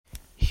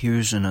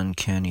Here's an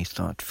uncanny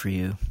thought for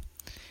you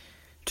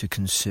to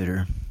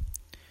consider.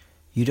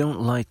 You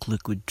don't like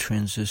liquid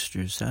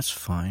transistors, that's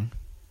fine.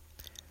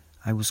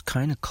 I was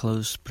kind of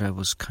close, but I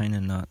was kind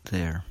of not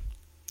there.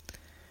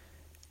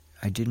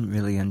 I didn't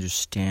really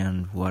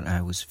understand what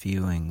I was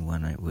viewing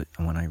when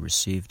I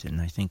received it, and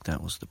I think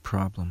that was the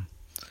problem.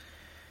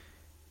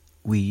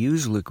 We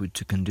use liquid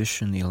to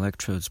condition the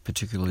electrodes,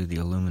 particularly the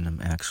aluminum,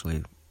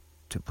 actually,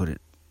 to put it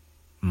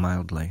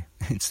mildly.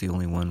 It's the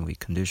only one we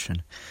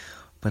condition.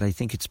 But I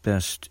think it's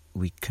best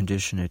we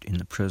condition it in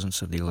the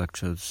presence of the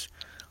electrodes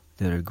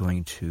that are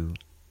going to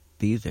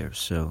be there.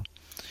 So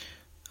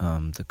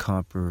the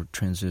copper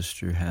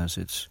transistor has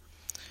its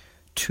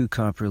 2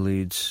 copper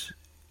leads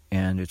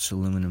and its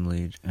aluminum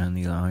lead, and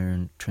the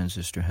iron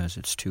transistor has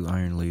its 2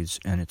 iron leads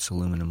and its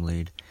aluminum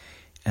lead.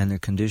 And they're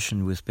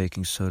conditioned with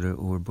baking soda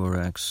or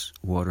borax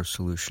water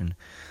solution.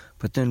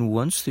 But then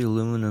once the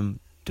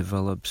aluminum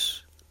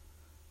develops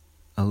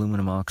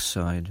aluminum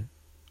oxide,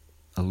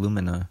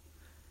 alumina,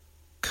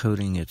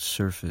 coating its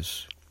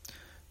surface,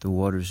 the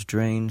water's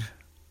drained,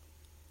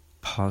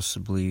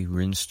 possibly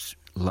rinsed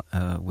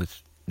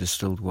with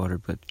distilled water,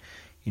 but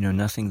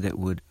nothing that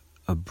would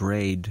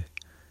abrade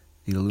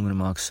the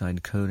aluminum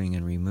oxide coating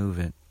and remove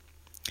it.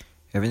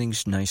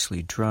 Everything's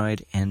nicely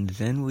dried, and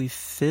then we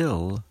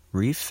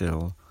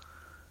refill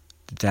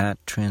that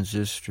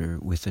transistor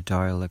with a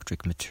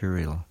dielectric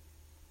material.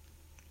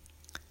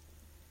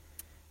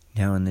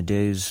 Now, in the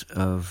days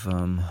of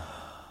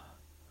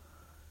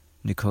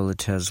Nikola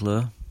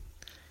Tesla,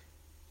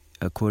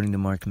 according to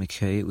Mark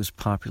McKay, it was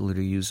popular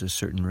to use a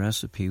certain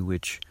recipe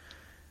which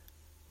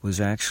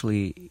was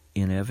actually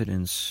in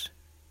evidence.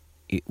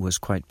 It was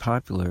quite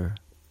popular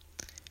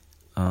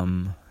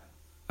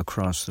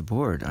across the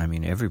board. I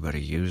mean,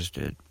 everybody used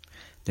it.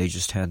 They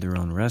just had their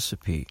own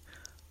recipe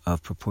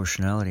of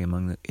proportionality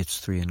among its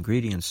 3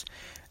 ingredients.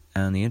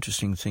 And the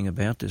interesting thing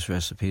about this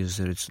recipe is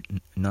that it's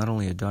not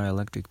only a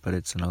dielectric, but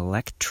it's an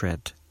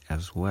electret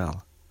as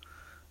well,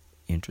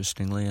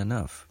 interestingly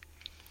enough.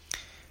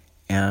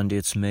 And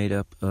it's made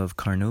up of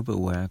carnauba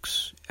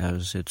wax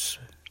as its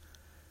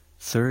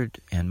 3rd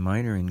and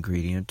minor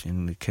ingredient.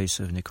 In the case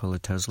of Nikola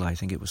Tesla, I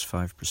think it was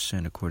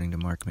 5%, according to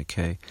Mark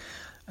McKay.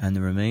 And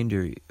the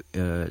remainder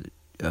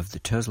of the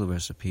Tesla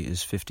recipe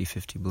is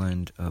 50-50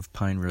 blend of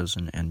pine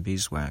rosin and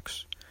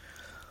beeswax.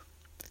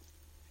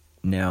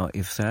 Now,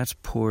 if that's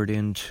poured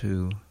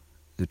into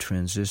the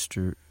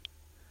transistor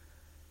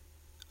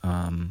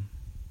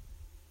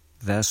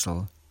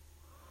vessel,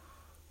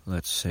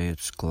 let's say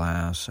it's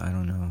glass, I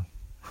don't know,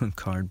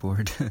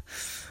 cardboard,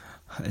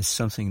 it's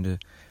something to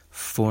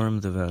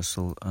form the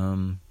vessel,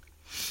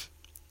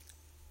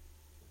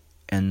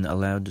 and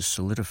allowed to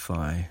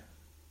solidify,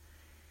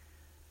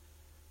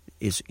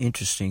 it's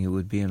interesting, it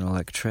would be an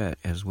electret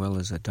as well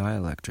as a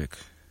dielectric,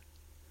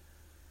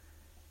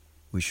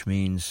 which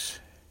means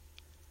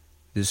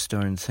this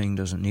darn thing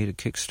doesn't need a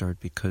kickstart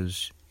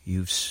because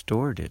you've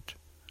stored it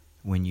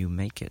when you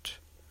make it.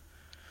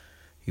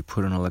 You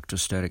put an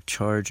electrostatic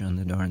charge on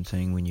the darn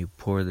thing when you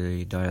pour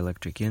the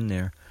dielectric in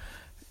there,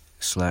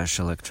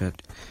 /electret.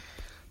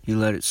 You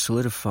let it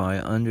solidify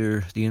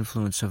under the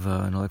influence of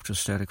an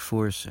electrostatic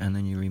force, and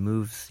then you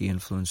remove the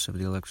influence of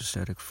the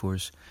electrostatic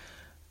force.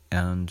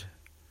 And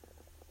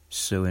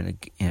so,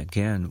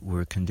 again,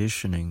 we're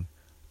conditioning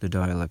the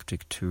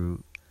dielectric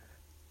to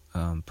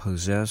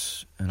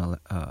possess an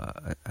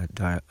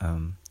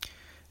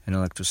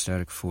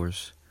electrostatic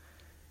force,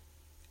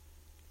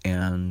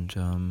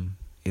 and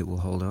it will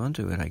hold on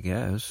to it, I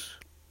guess,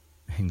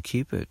 and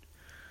keep it.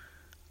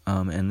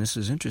 And this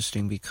is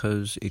interesting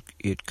because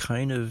it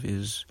kind of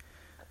is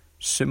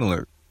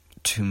similar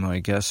to my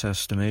guess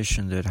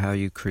estimation that how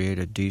you create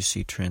a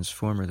DC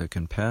transformer that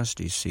can pass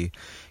DC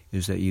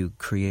is that you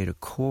create a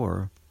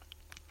core,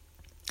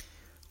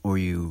 or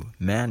you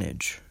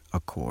manage a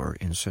core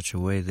in such a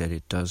way that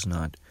it does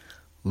not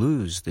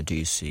lose the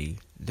DC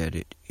that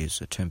it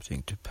is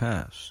attempting to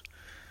pass.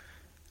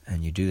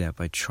 And you do that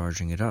by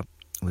charging it up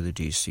with a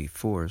DC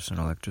force, an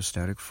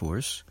electrostatic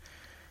force.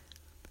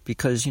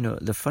 Because,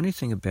 the funny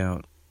thing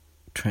about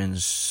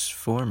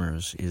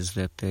transformers is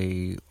that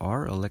they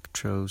are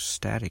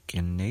electrostatic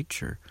in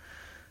nature.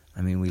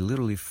 I mean, we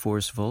literally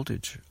force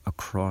voltage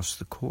across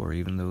the core,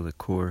 even though the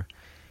core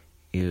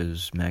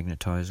is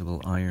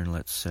magnetizable iron,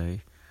 let's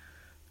say,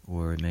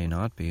 or it may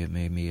not be, it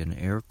may be an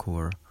air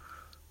core,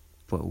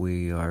 but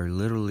we are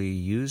literally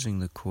using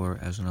the core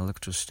as an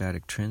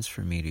electrostatic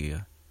transfer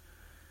media,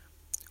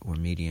 or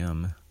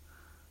medium,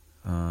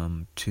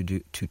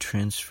 to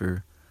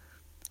transfer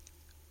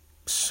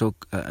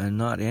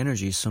not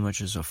energy so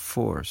much as a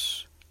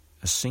force,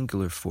 a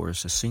singular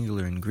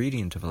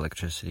ingredient of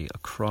electricity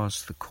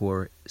across the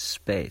core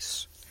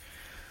space.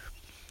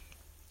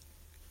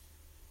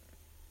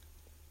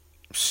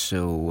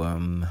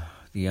 So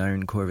the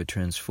iron core of a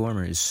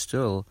transformer is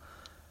still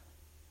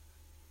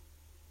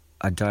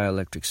a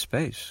dielectric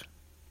space,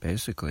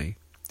 basically,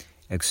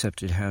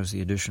 except it has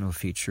the additional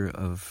feature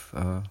of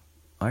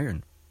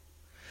iron.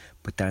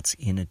 But that's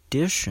in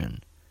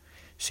addition.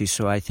 See,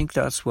 so I think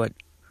that's what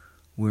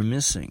we're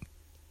missing.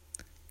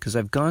 because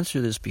I've gone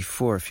through this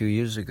before a few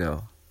years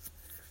ago,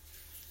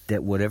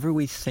 that whatever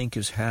we think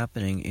is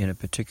happening in a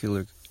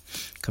particular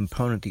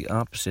component, the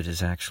opposite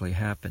is actually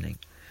happening.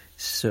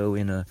 So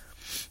in a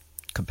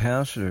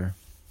capacitor,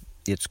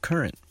 it's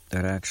current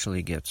that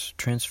actually gets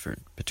transferred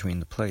between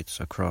the plates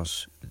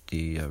across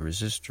the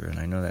resistor. And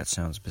I know that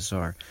sounds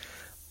bizarre,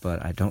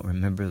 but I don't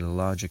remember the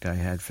logic I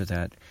had for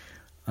that.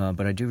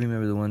 But I do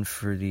remember the one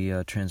for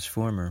the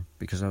transformer,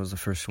 because that was the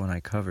first one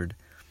I covered.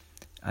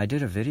 I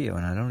did a video,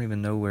 and I don't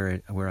even know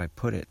where I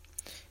put it.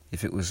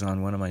 If it was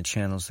on one of my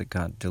channels that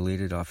got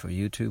deleted off of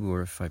YouTube,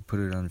 or if I put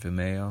it on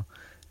Vimeo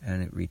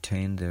and it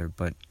retained there.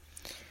 But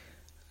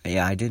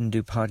yeah, I didn't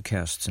do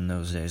podcasts in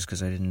those days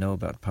because I didn't know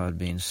about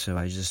Podbean. So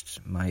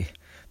my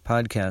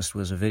podcast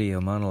was a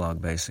video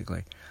monologue,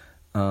 basically,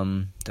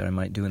 that I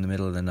might do in the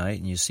middle of the night,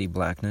 and you see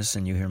blackness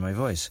and you hear my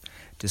voice,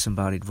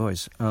 disembodied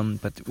voice.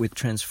 But with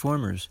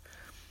transformers,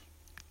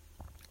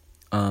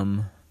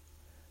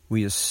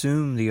 we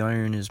assume the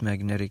iron is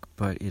magnetic,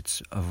 but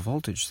it's a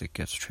voltage that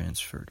gets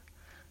transferred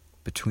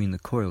between the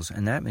coils.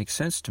 And that makes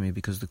sense to me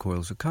because the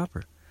coils are copper.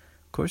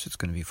 Of course it's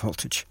going to be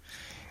voltage.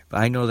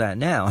 But I know that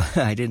now.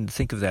 I didn't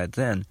think of that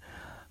then,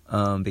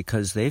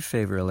 because they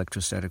favor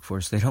electrostatic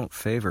force. They don't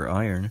favor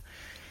iron.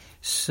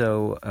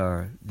 So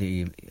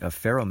the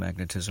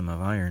ferromagnetism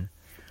of iron,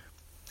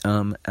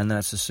 and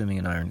that's assuming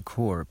an iron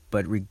core.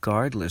 But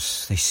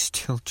regardless, they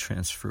still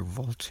transfer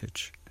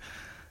voltage.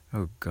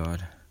 Oh,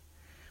 God.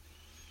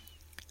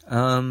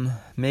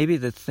 Maybe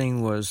the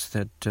thing was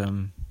that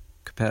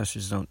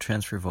capacitors don't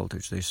transfer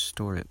voltage, they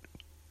store it.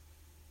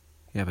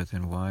 Yeah, but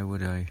then why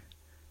would I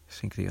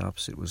think the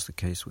opposite was the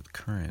case with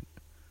current?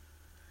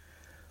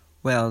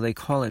 Well, they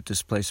call it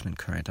displacement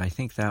current. I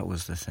think that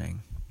was the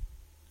thing.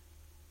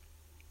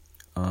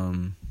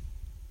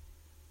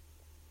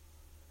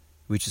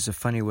 Which is a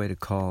funny way to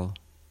call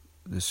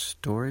the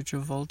storage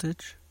of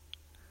voltage.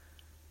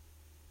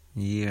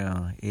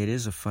 Yeah,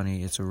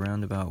 it's a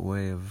roundabout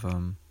way of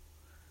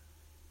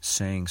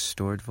saying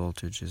stored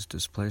voltage is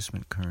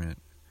displacement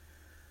current,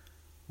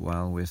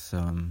 while with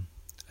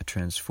a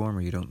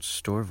transformer you don't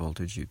store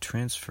voltage, you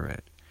transfer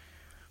it.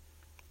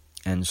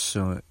 And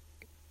so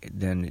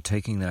then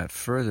taking that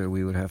further,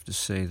 we would have to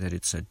say that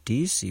it's a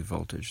DC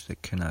voltage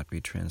that cannot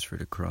be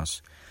transferred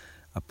across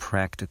a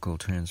practical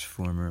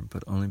transformer,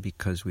 but only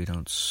because we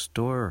don't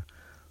store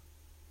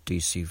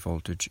DC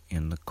voltage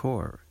in the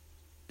core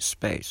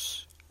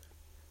space,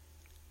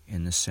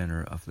 in the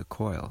center of the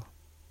coil.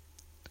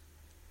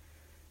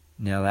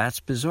 Now that's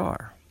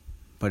bizarre,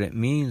 but it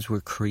means we're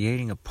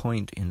creating a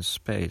point in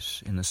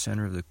space in the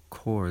center of the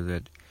core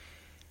that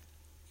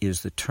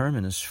is the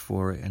terminus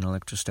for an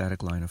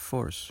electrostatic line of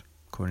force,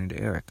 according to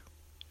Eric,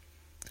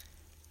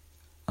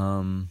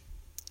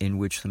 in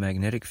which the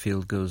magnetic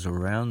field goes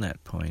around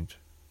that point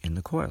in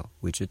the coil,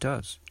 which it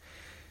does.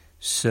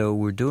 So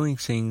we're doing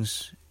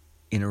things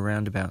in a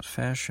roundabout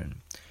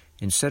fashion.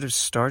 Instead of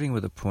starting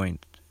with a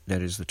point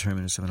that is the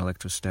terminus of an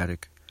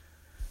electrostatic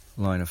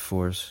line of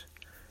force,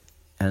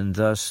 and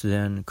thus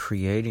then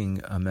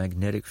creating a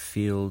magnetic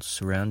field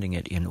surrounding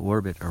it in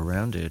orbit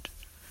around it,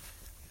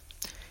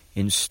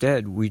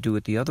 instead we do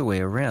it the other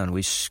way around.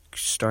 We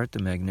start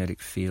the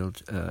magnetic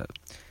field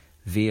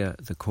via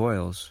the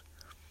coils,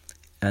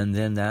 and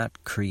then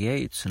that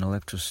creates an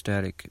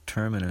electrostatic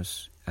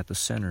terminus at the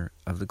center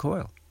of the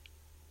coil.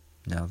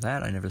 Now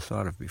that I never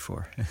thought of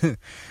before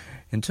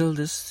until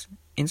this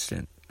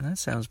instant. That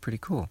sounds pretty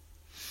cool.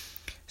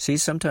 See,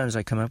 sometimes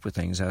I come up with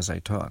things as I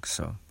talk,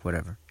 so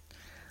whatever.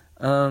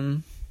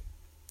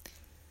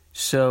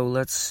 So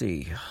let's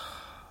see.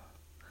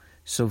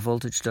 So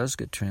voltage does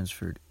get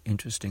transferred,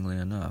 interestingly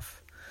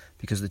enough,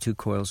 because the two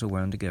coils are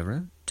wound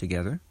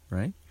together,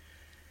 right?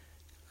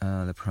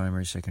 The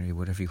primary, secondary,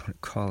 whatever you want to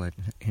call it.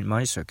 In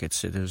my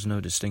circuits, there's no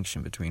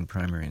distinction between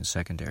primary and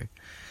secondary.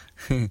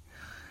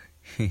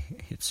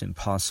 It's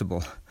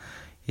impossible.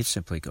 It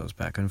simply goes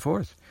back and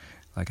forth,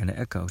 like an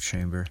echo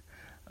chamber.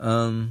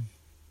 Let's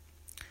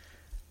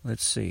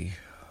see.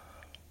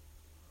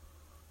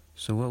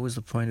 So what was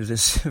the point of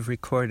this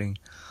recording?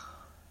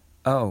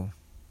 Oh,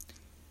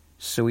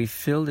 so we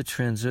filled a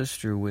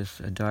transistor with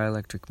a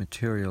dielectric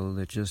material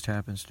that just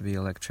happens to be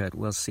electret.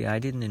 Well, see, I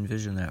didn't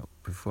envision that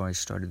before I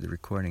started the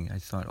recording. I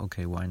thought,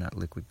 okay, why not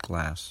liquid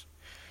glass?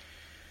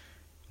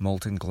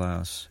 Molten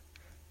glass.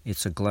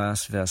 It's a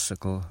glass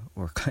vesicle,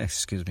 or,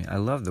 excuse me, I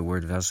love the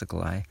word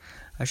vesicle. I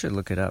should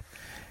look it up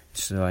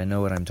so I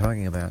know what I'm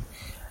talking about.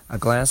 A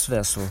glass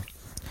vessel.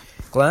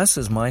 Glass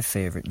is my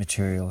favorite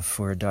material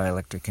for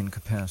dielectric in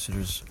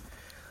capacitors,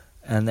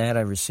 and that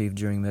I received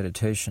during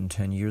meditation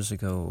 10 years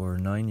ago or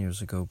 9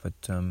 years ago, but,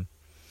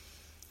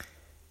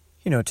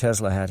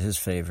 Tesla had his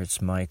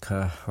favorites,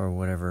 mica or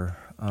whatever.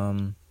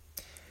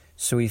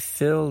 So we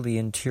fill the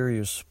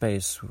interior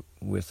space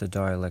with a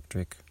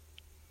dielectric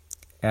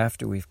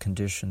after we've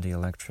conditioned the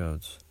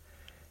electrodes.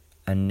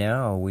 And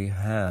now we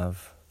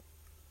have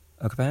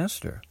a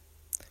capacitor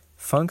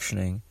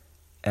functioning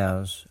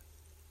as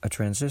a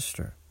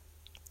transistor,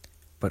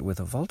 but with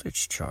a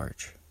voltage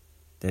charge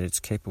that it's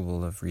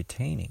capable of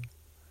retaining,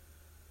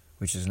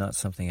 which is not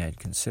something I had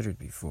considered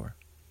before.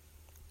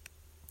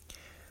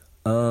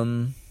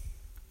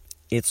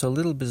 It's a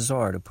little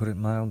bizarre, to put it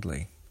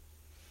mildly,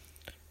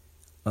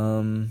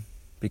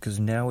 because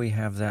now we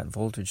have that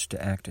voltage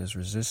to act as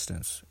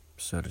resistance,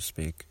 so to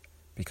speak,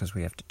 because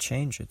we have to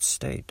change its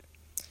state.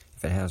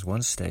 If it has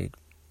one state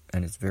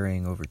and it's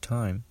varying over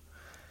time,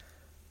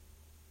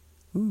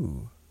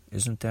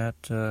 isn't that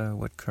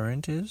what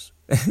current is?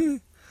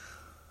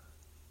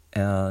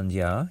 And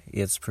yeah,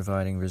 it's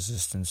providing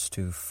resistance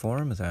to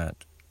form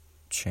that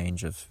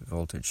change of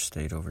voltage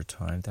state over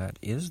time. That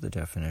is the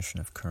definition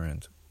of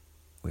current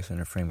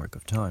within a framework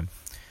of time.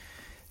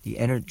 The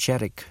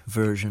energetic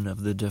version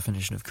of the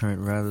definition of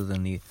current rather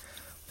than the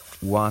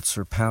watts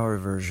or power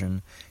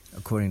version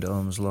according to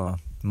Ohm's law.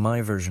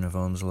 My version of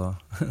Ohm's law,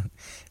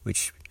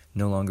 which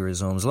no longer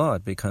is Ohm's law,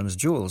 it becomes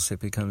Joule's.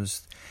 It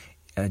becomes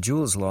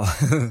Joule's law.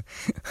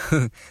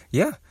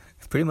 Yeah,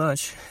 pretty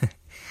much.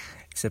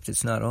 Except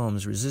it's not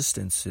Ohm's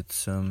resistance.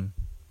 It's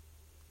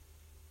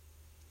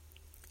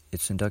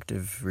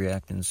inductive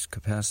reactance,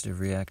 capacitive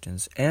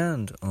reactance,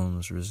 and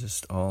Ohm's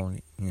resist. All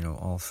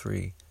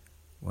three.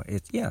 Well,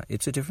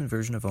 it's a different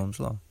version of Ohm's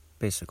law,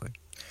 basically.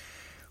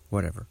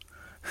 Whatever.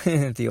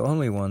 The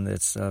only one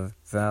that's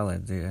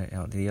valid,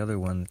 the other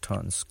one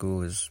taught in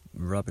school is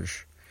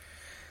rubbish.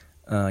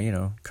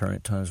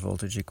 Current times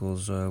voltage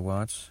equals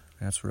watts.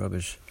 That's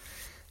rubbish.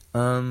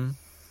 No,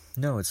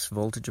 it's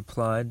voltage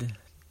applied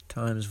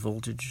times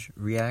voltage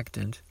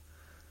reactant,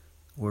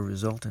 or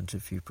resultant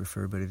if you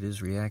prefer, but it is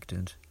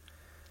reactant,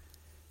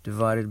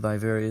 divided by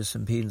various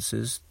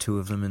impedances, 2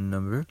 of them in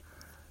number,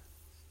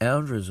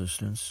 and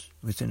resistance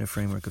within a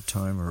framework of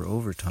time or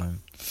over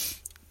time,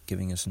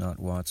 giving us not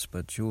watts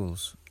but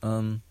joules.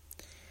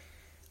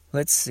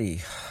 Let's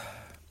see.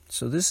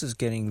 So this is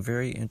getting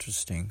very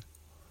interesting.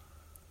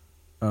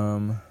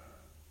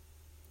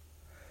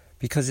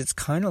 Because it's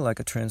kind of like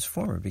a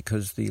transformer,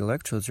 because the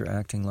electrodes are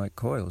acting like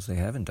coils. They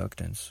have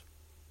inductance.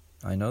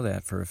 I know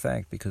that for a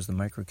fact, because the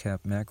microcap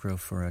macro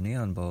for a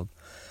neon bulb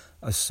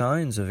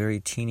assigns a very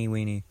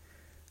teeny-weeny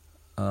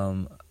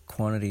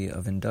quantity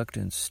of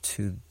inductance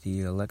to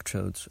the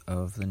electrodes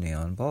of the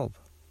neon bulb.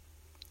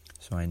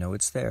 So I know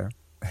it's there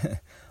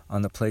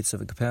on the plates of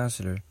a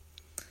capacitor.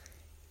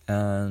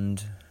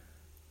 And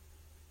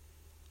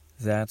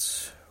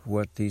that's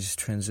what these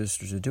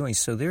transistors are doing.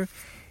 So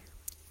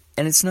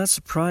and it's not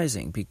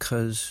surprising,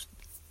 because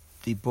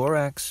the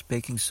borax,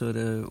 baking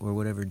soda, or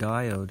whatever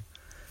diode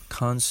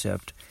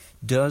concept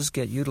does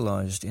get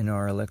utilized in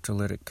our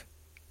electrolytic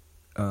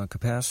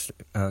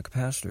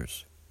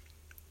capacitors.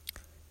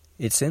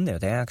 It's in there.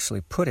 They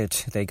actually put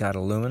it. They got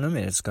aluminum,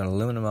 and it's got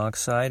aluminum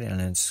oxide,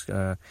 and it's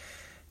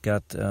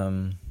got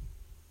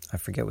I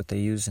forget what they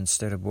use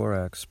instead of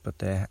borax, but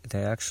they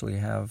actually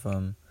have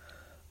a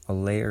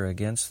layer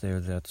against there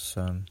that's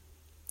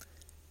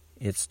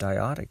it's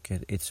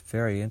diodic. It's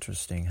very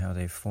interesting how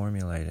they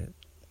formulate it,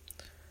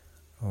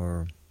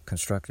 or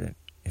construct it,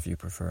 if you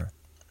prefer.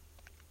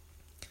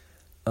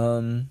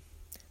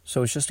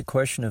 So it's just a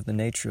question of the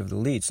nature of the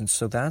leads, and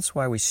so that's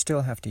why we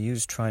still have to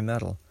use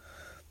trimetal,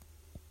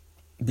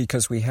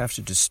 because we have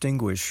to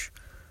distinguish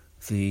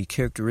the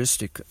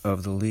characteristic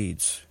of the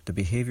leads. The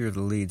behavior of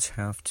the leads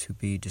have to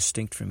be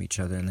distinct from each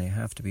other, and they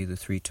have to be the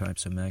 3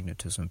 types of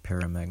magnetism: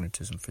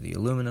 paramagnetism for the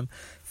aluminum,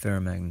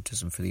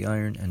 ferromagnetism for the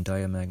iron, and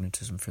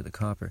diamagnetism for the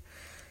copper.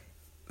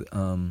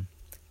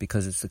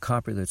 Because it's the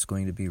copper that's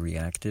going to be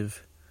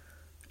reactive,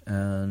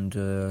 and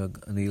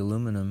the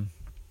aluminum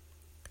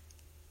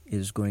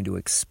is going to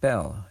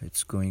expel.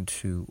 It's going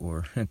to,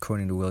 or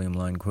according to William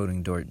Line,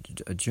 quoting Dort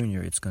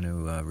Jr., it's going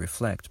to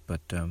reflect,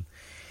 but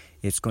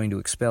it's going to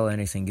expel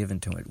anything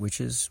given to it,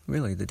 which is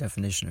really the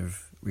definition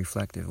of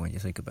reflective when you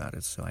think about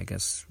it. So I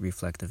guess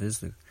reflective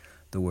is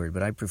the word,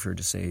 but I prefer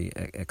to say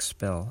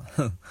expel.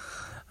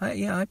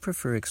 I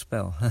prefer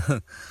expel.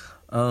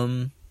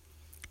 And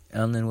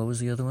then what was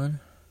the other one?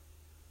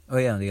 Oh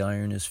yeah, the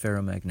iron is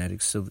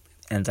ferromagnetic. So,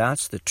 and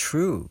that's the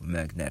true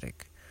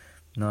magnetic,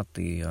 not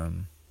the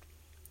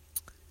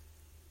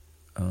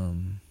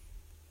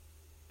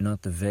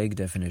vague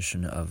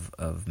definition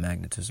of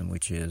magnetism,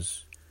 which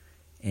is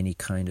any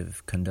kind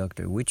of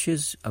conductor, which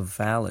is a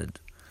valid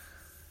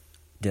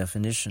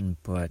definition,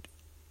 but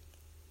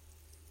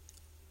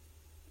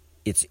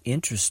it's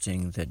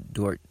interesting that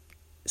Dort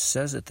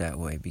says it that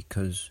way,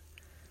 because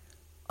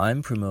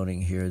I'm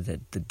promoting here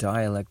that the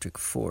dielectric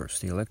force,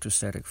 the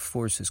electrostatic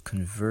force, is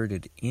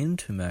converted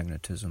into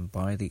magnetism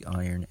by the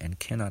iron and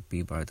cannot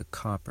be by the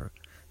copper.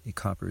 The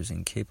copper is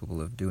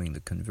incapable of doing the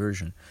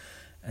conversion,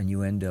 and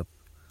you end up,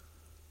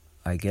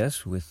 I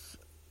guess, with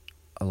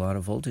a lot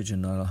of voltage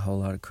and not a whole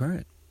lot of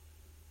current.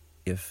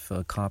 If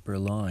a copper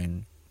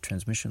line,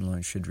 transmission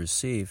line, should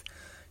receive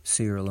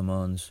Sierra Le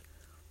Mans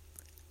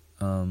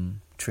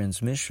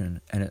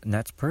transmission, and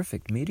that's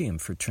perfect medium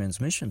for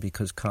transmission,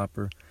 because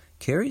copper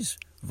carries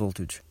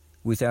voltage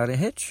without a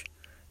hitch.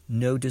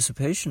 No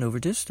dissipation over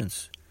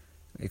distance,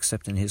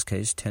 except in his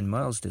case 10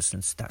 miles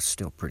distance. That's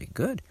still pretty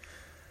good.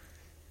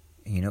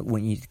 You know,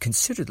 when you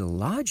consider the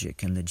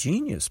logic and the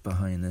genius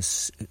behind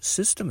this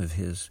system of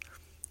his,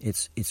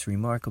 it's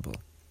remarkable.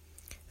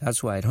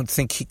 That's why I don't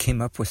think he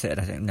came up with it.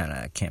 I think, no,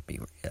 it can't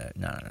be.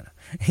 No.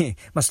 He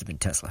must have been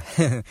Tesla.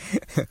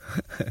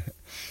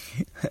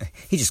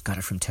 He just got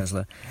it from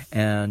Tesla,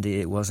 and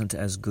it wasn't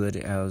as good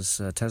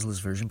as Tesla's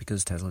version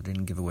because Tesla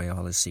didn't give away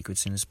all his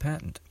secrets in his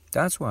patent.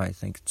 That's why I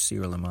think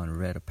Cyril Limon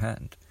read a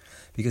patent,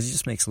 because it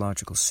just makes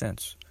logical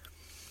sense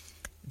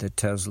that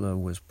Tesla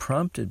was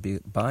prompted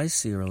by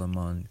Cyril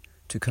Limon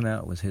to come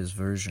out with his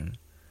version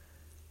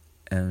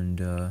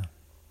and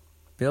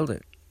build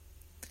it.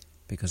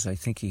 Because I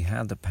think he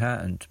had the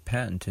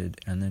patented,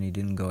 and then he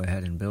didn't go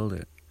ahead and build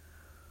it.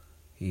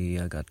 He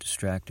got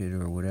distracted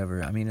or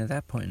whatever. I mean, at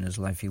that point in his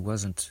life, he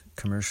wasn't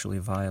commercially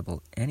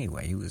viable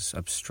anyway. He was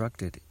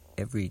obstructed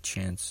every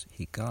chance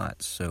he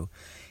got. So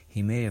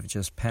he may have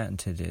just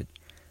patented it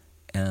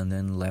and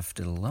then left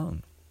it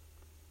alone.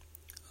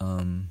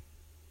 And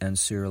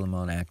Cyril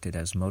Limon acted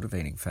as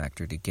motivating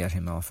factor to get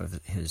him off of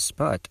his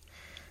butt.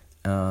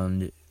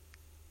 And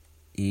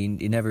he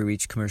never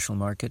reached commercial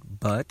market,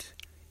 but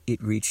it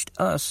reached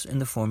us in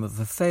the form of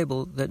a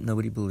fable that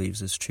nobody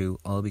believes is true,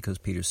 all because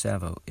Peter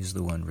Savo is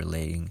the one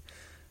relaying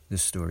the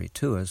story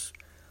to us,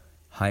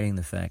 hiding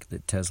the fact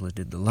that Tesla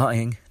did the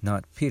lying,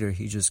 not Peter.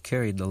 He just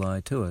carried the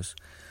lie to us.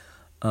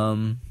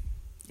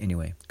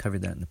 Anyway,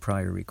 covered that in the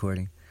prior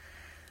recording.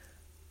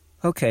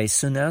 Okay,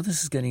 so now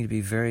this is getting to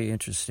be very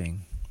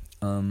interesting.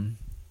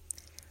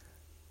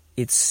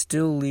 It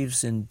still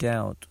leaves in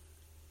doubt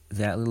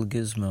that little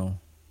gizmo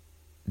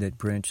that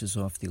branches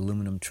off the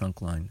aluminum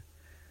trunk line.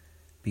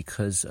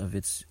 Because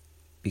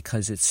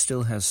it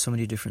still has so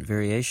many different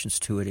variations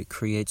to it, it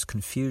creates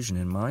confusion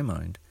in my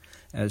mind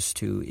as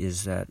to,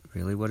 is that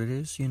really what it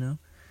is,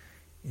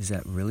 Is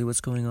that really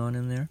what's going on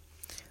in there?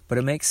 But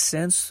it makes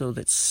sense, so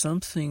that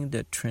something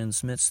that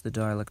transmits the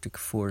dielectric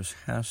force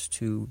has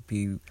to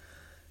be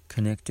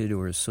connected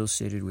or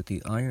associated with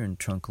the iron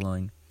trunk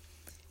line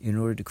in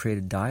order to create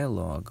a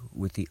dialogue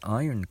with the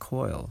iron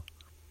coil,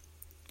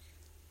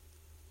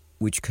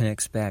 which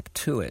connects back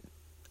to it.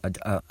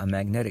 A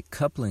magnetic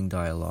coupling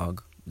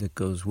dialogue that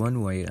goes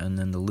one way, and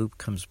then the loop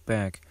comes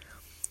back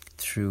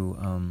through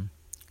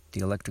the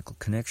electrical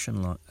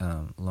connection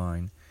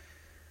line,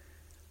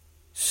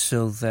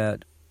 so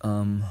that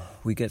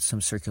we get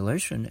some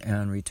circulation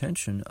and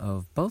retention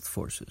of both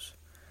forces,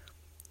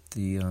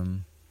 the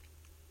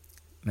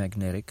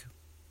magnetic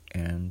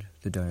and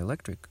the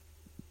dielectric.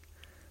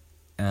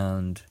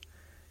 And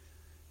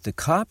the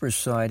copper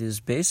side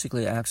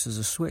basically acts as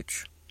a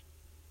switch,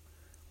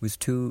 with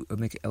two,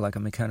 like a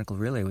mechanical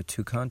relay with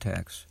two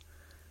contacts,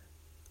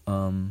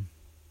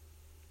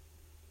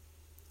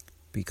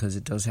 because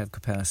it does have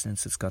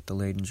capacitance. It's got the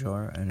Leyden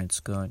jar, and it's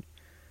got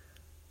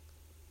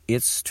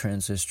its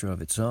transistor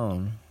of its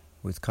own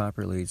with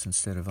copper leads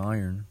instead of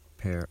iron,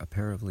 a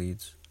pair of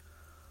leads.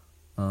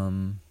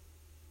 And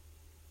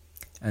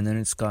then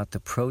it's got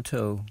the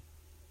pre-ionizing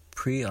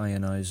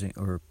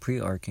or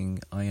pre-arcing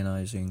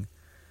ionizing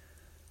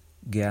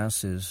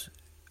gases.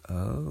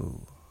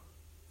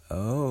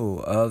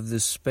 Of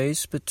the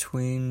space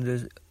between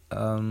the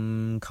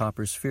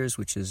copper spheres,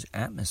 which is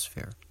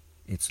atmosphere.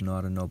 It's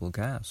not a noble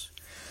gas.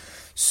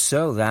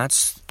 So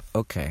that's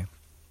okay.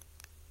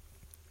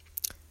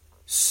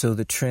 So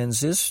the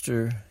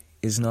transistor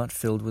is not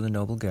filled with a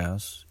noble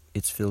gas.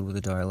 It's filled with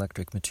a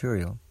dielectric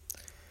material.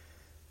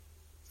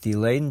 The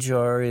Leyden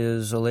jar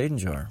is a Leyden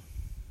jar.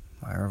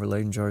 However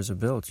Leyden jars are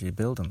built, you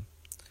build them.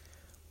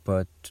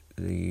 But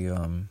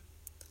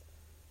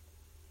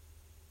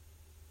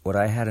what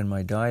I had in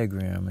my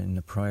diagram in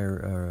the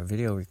prior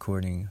video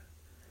recording,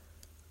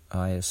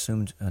 I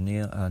assumed a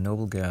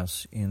noble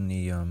gas in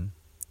the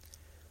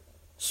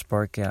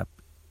spark gap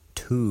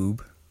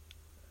tube,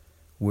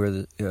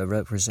 where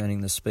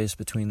representing the space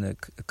between the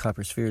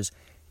copper spheres.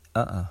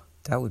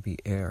 That would be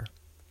air,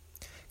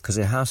 because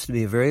it has to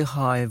be a very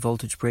high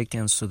voltage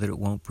breakdown so that it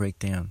won't break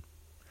down.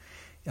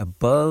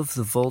 Above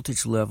the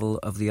voltage level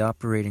of the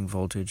operating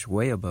voltage,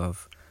 way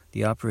above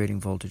the operating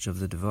voltage of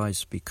the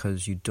device,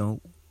 because you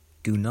do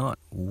not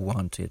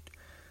want it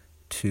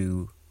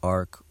to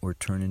arc or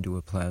turn into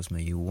a plasma.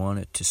 You want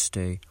it to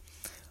stay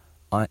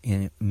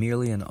in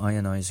merely an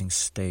ionizing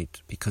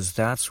state, because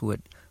that's what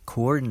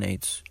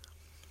coordinates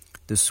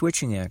the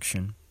switching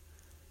action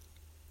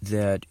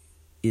that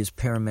is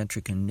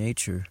parametric in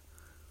nature,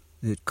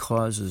 that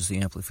causes the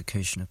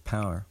amplification of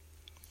power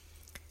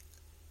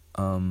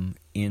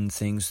in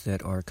things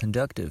that are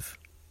conductive,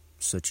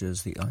 such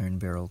as the iron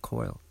barrel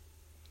coil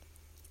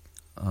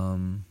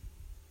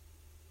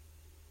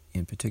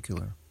in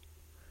particular,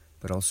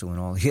 but also in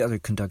all the other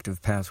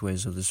conductive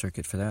pathways of the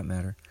circuit for that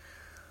matter.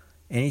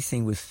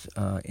 Anything with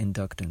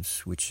inductance,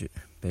 which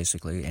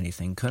basically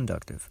anything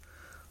conductive.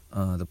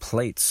 The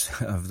plates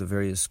of the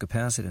various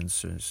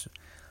capacitors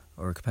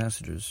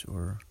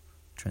or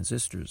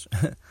transistors.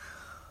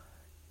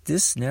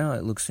 This now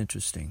it looks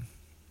interesting.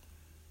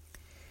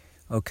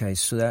 Okay,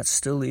 so that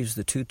still leaves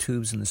the two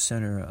tubes in the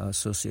center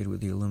associated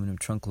with the aluminum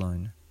trunk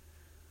line.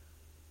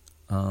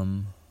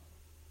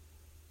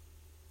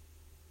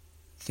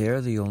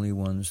 They're the only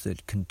ones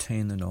that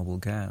contain the noble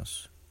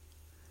gas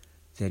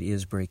that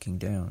is breaking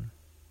down.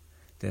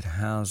 that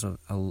has a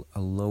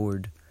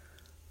lowered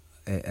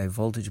a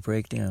voltage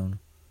breakdown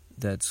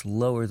that's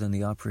lower than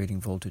the operating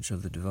voltage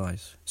of the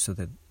device, so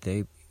that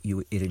it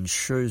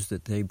ensures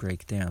that they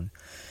break down.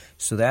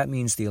 So that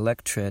means the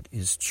electret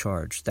is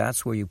charged.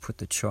 That's where you put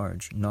the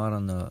charge, not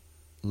on the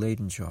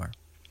Leyden jar.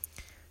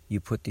 You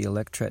put the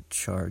electret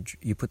charge.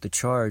 You put the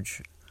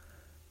charge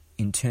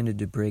intended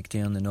to break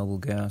down the noble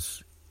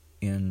gas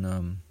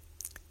in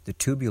the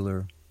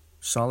tubular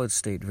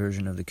solid-state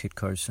version of the Kit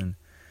Carson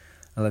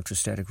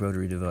electrostatic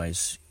rotary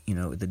device.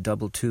 The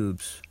double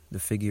tubes, the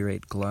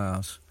figure-8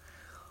 glass.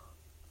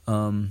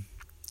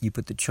 You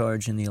put the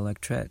charge in the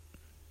electret,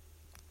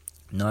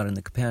 not in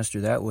the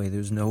capacitor. That way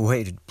there's no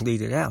way to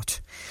bleed it out.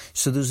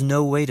 So there's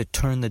no way to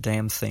turn the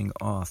damn thing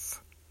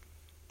off.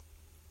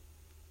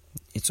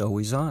 It's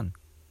always on.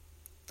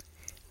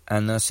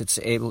 And thus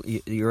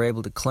you're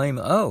able to claim,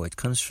 it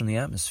comes from the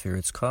atmosphere,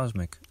 it's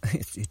cosmic.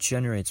 It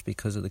generates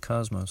because of the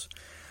cosmos.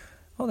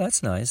 Oh,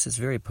 that's nice. It's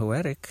very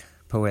poetic.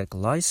 Poetic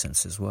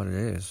license is what it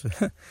is.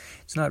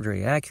 It's not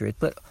very accurate,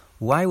 but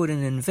why would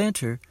an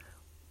inventor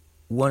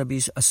want to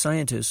be a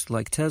scientist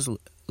like Tesla,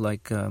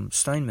 like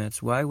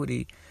Steinmetz? Why would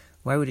he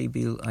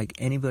be like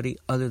anybody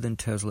other than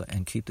Tesla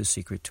and keep the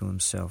secret to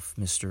himself,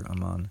 Mr.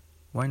 Amann?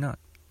 Why not?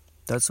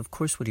 That's, of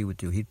course, what he would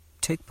do. He'd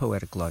take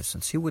poetic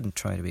license. He wouldn't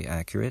try to be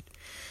accurate.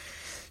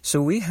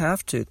 So we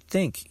have to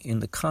think in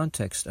the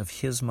context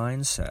of his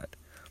mindset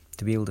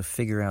to be able to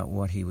figure out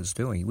what he was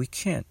doing. We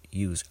can't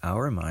use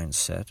our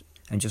mindset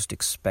and just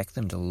expect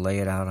them to lay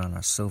it out on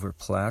a silver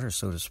platter,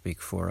 so to speak,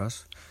 for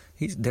us.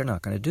 They're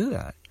not going to do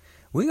that.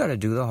 We got to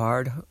do the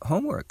hard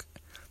homework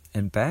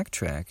and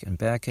backtrack and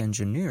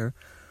back-engineer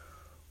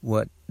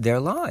what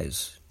their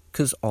lies,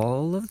 because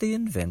all of the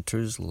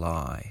inventors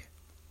lie.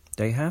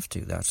 They have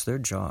to. That's their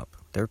job.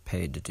 They're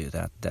paid to do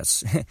that.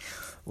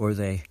 Or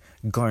they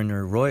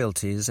garner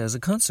royalties as a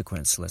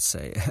consequence, let's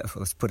say.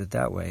 Let's put it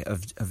that way,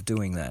 of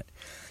doing that.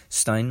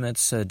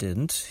 Steinmetz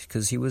didn't,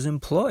 because he was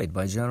employed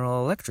by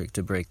General Electric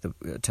to break the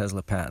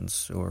Tesla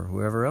patents, or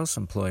whoever else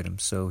employed him.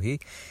 So he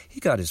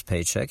got his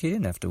paycheck. He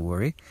didn't have to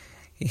worry.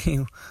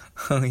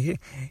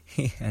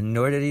 And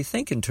nor did he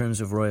think in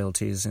terms of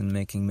royalties and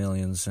making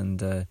millions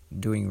and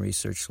doing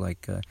research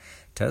like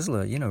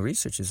Tesla.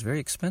 Research is very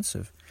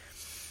expensive.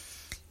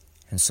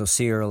 And so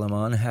Cyril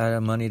Amann had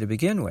money to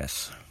begin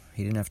with.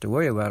 He didn't have to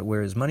worry about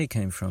where his money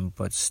came from,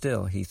 but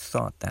still he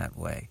thought that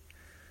way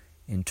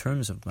in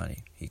terms of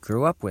money. He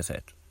grew up with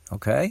it,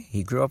 okay?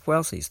 He grew up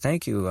wealthy.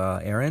 Thank you,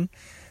 Aaron,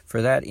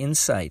 for that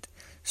insight.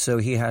 So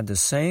he had the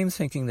same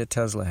thinking that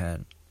Tesla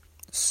had,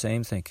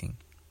 same thinking.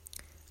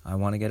 I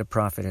want to get a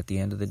profit at the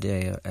end of the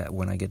day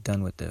when I get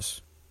done with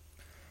this.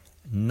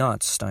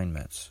 Not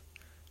Steinmetz.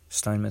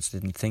 Steinmetz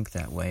didn't think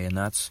that way, and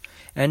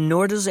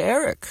nor does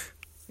Eric.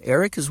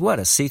 Eric is what?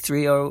 A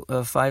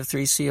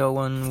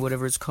C353C01,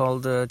 whatever it's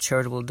called,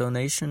 charitable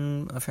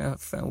donation,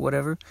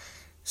 whatever,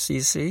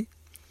 CC.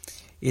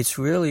 It's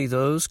really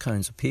those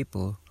kinds of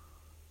people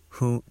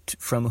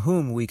from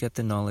whom we get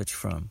the knowledge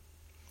from,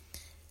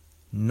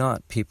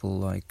 not people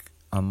like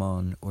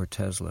Amann or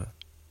Tesla.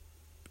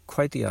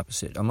 Quite the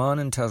opposite. Amann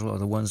and Tesla are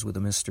the ones with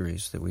the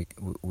mysteries that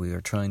we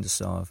are trying to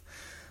solve,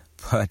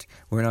 but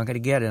we're not going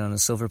to get it on a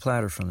silver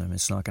platter from them.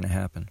 It's not going to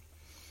happen.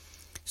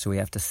 So we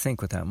have to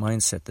think with that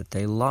mindset that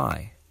they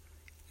lie.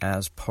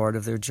 As part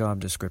of their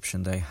job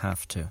description, they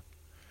have to.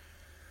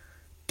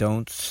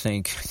 Don't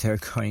think they're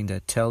going to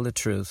tell the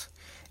truth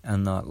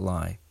and not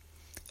lie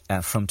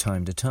from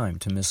time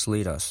to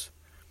mislead us.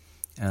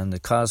 And the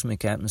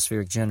cosmic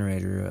atmospheric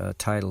generator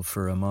title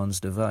for Amann's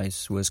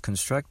device was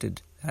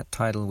constructed. That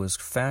title was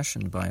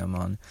fashioned by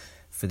Amann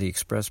for the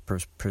express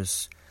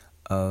purpose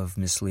of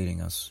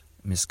misleading us,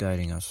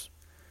 misguiding us.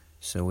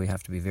 So we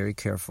have to be very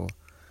careful.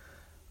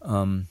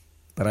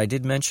 But I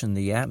did mention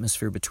the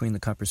atmosphere between the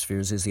copper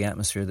spheres is the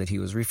atmosphere that he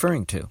was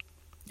referring to.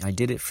 I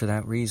did it for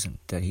that reason,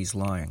 that he's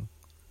lying.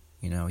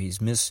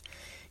 He's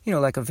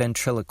like a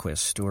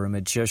ventriloquist or a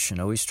magician,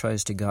 always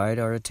tries to guide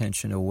our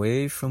attention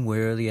away from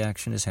where the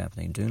action is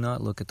happening. Do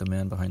not look at the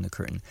man behind the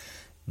curtain.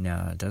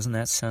 Now, doesn't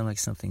that sound like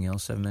something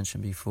else I've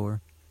mentioned before?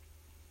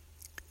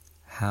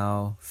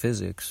 How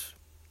physics,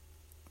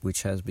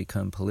 which has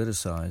become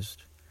politicized,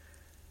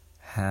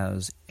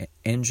 has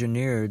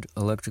engineered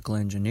electrical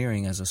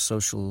engineering as a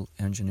social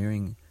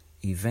engineering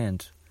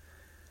event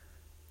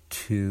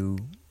to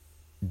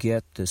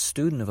get the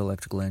student of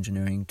electrical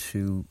engineering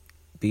to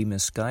be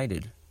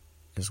misguided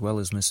as well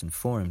as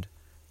misinformed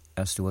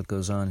as to what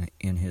goes on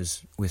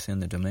within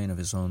the domain of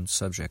his own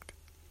subject,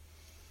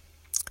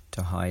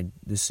 to hide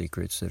the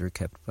secrets that are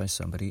kept by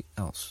somebody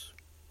else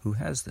who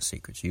has the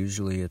secrets.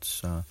 Usually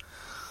it's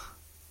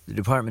the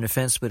Department of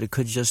Defense, but it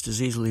could just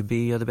as easily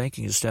be the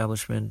banking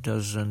establishment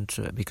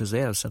because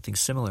they have something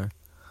similar.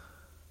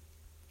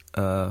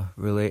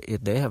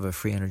 They have a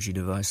free energy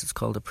device. It's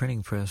called a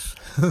printing press.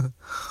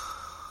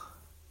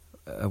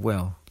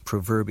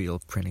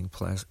 Proverbial printing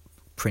press.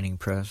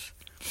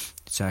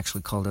 It's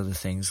actually called other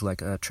things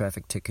like a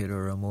traffic ticket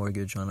or a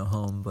mortgage on a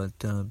home, but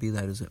be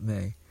that as it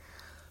may.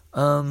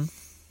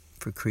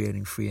 For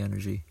creating free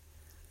energy.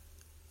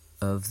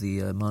 of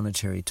the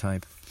monetary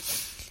type.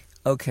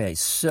 Okay,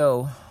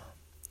 so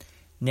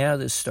now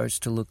this starts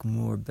to look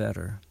more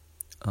better.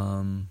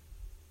 All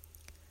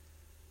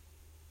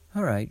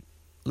right,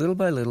 little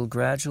by little,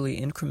 gradually,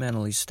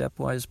 incrementally,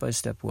 stepwise by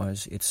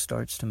stepwise, it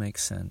starts to make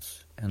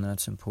sense, and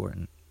that's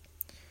important.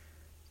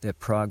 That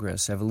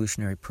progress,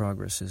 evolutionary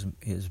progress,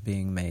 is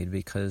being made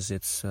because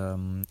it's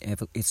an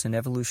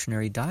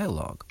evolutionary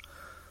dialogue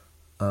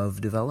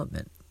of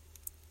development.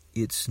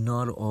 It's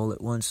not all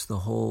at once the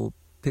whole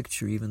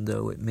picture, even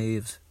though it may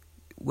have,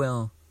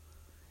 well,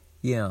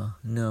 yeah,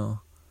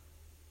 no.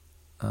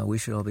 We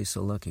should all be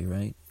so lucky,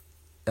 right?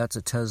 That's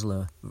a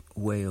Tesla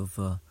way of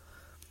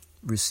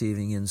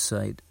receiving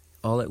insight.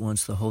 All at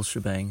once, the whole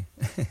shebang.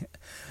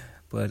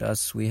 But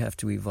us, we have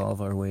to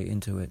evolve our way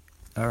into it.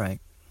 All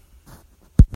right.